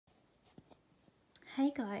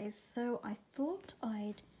Hey guys, so I thought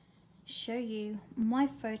I'd show you my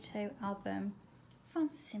photo album from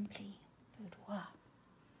Symply Boudoir.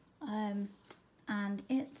 And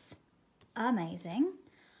it's amazing.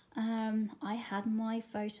 I had my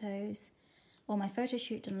photos, well, my photo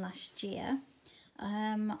shoot done last year.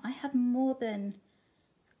 I had more than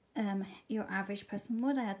your average person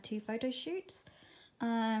would. I had 2 photo shoots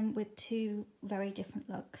with 2 very different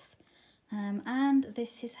looks. And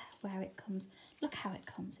this is where it comes. Look how it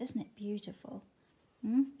comes, isn't it beautiful?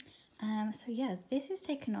 So yeah, this is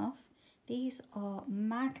taken off. These are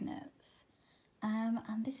magnets. And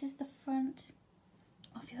this is the front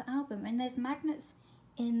of your album. And there's magnets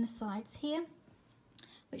in the sides here,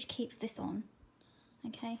 which keeps this on.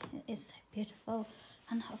 Okay, it is so beautiful.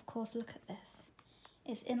 And of course, look at this.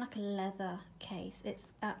 It's in like a leather case.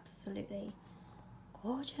 It's absolutely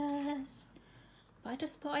gorgeous. But I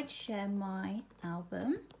just thought I'd share my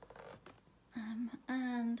album.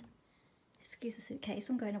 And excuse the suitcase,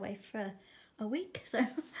 I'm going away for a week. So,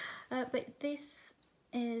 but this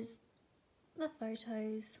is the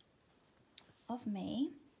photos of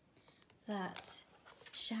me that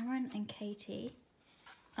Sharon and Katie,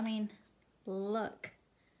 I mean, look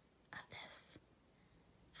at this.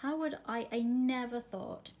 How would I never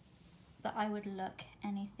thought that I would look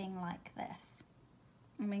anything like this.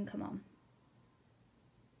 I mean, come on.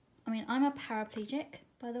 I mean, I'm a paraplegic,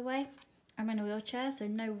 by the way. I'm in a wheelchair, so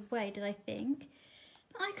no way did I think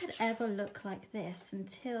that I could ever look like this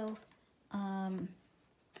until,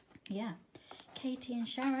 yeah, Katie and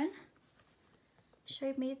Sharon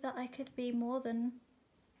showed me that I could be more than,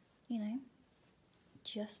 you know,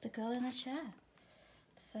 just a girl in a chair.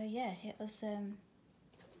 So yeah, it was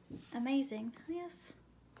amazing, yes.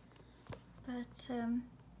 But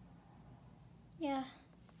yeah,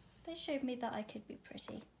 they showed me that I could be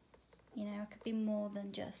pretty. You know, I could be more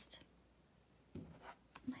than just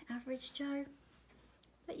my average Joe.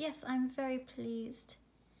 But yes, I'm very pleased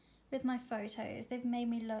with my photos. They've made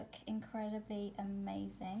me look incredibly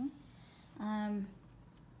amazing. I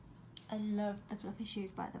love the fluffy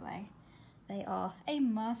shoes, by the way. They are a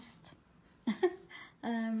must.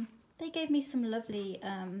 They gave me some lovely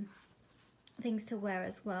things to wear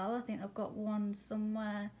as well. I think I've got one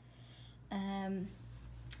somewhere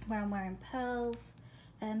where I'm wearing pearls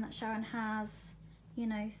that Sharon has, you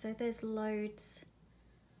know, so there's loads.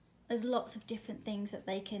 There's lots of different things that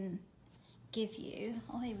they can give you.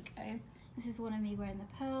 Oh, here we go. This is one of me wearing the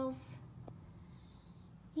pearls.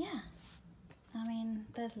 Yeah, I mean,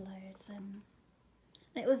 there's loads.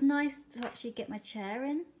 It was nice to actually get my chair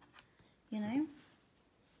in, you know,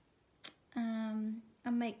 and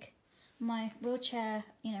make my wheelchair,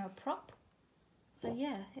 you know, a prop. So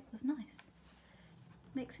yeah, it was nice.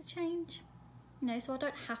 Makes a change, you know, so I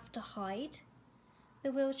don't have to hide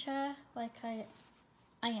the wheelchair, like I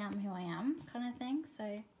am who I am, kind of thing.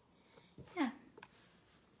 So yeah,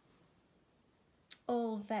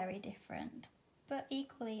 all very different, but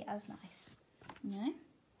equally as nice, you know.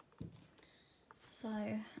 So,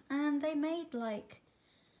 and they made like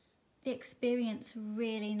the experience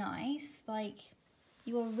really nice. Like,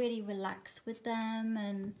 you are really relaxed with them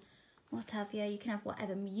and what have you. You can have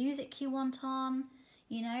whatever music you want on,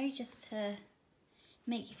 you know, just to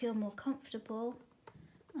make you feel more comfortable.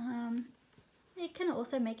 It can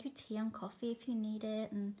also make you tea and coffee if you need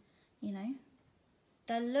it, and you know,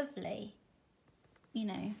 they're lovely, you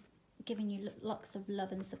know, giving you lots of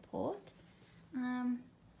love and support.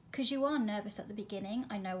 Because you are nervous at the beginning.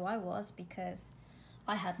 I know I was, because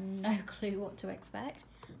I had no clue what to expect.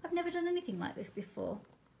 I've never done anything like this before,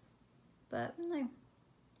 but no,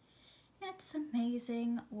 it's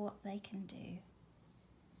amazing what they can do,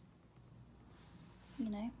 you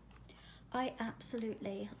know. I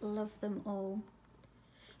absolutely love them all.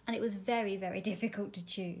 And it was very, very difficult to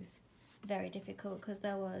choose. Very difficult, because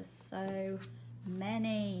there was so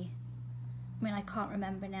many. I mean, I can't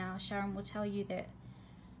remember now. Sharon will tell you that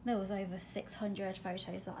there was over 600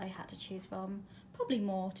 photos that I had to choose from. Probably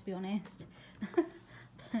more, to be honest.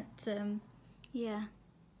 But, yeah.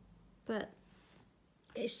 But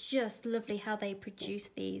it's just lovely how they produce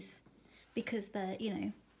these, because they're, you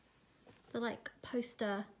know, they're like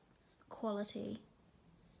poster quality.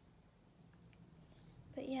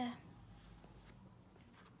 But yeah.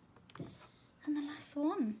 And the last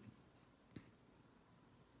one.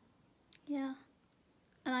 Yeah.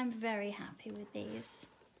 And I'm very happy with these.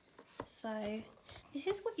 So this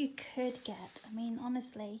is what you could get. I mean,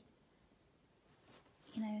 honestly,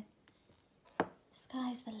 you know, the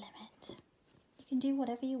sky's the limit. You can do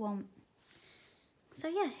whatever you want. So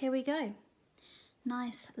yeah, here we go.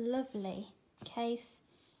 Nice, lovely case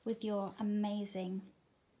with your amazing,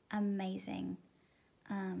 amazing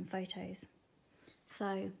photos.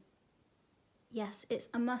 So yes, it's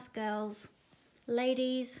a must, girls.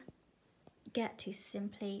 Ladies, get to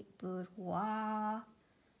Symply Boudoir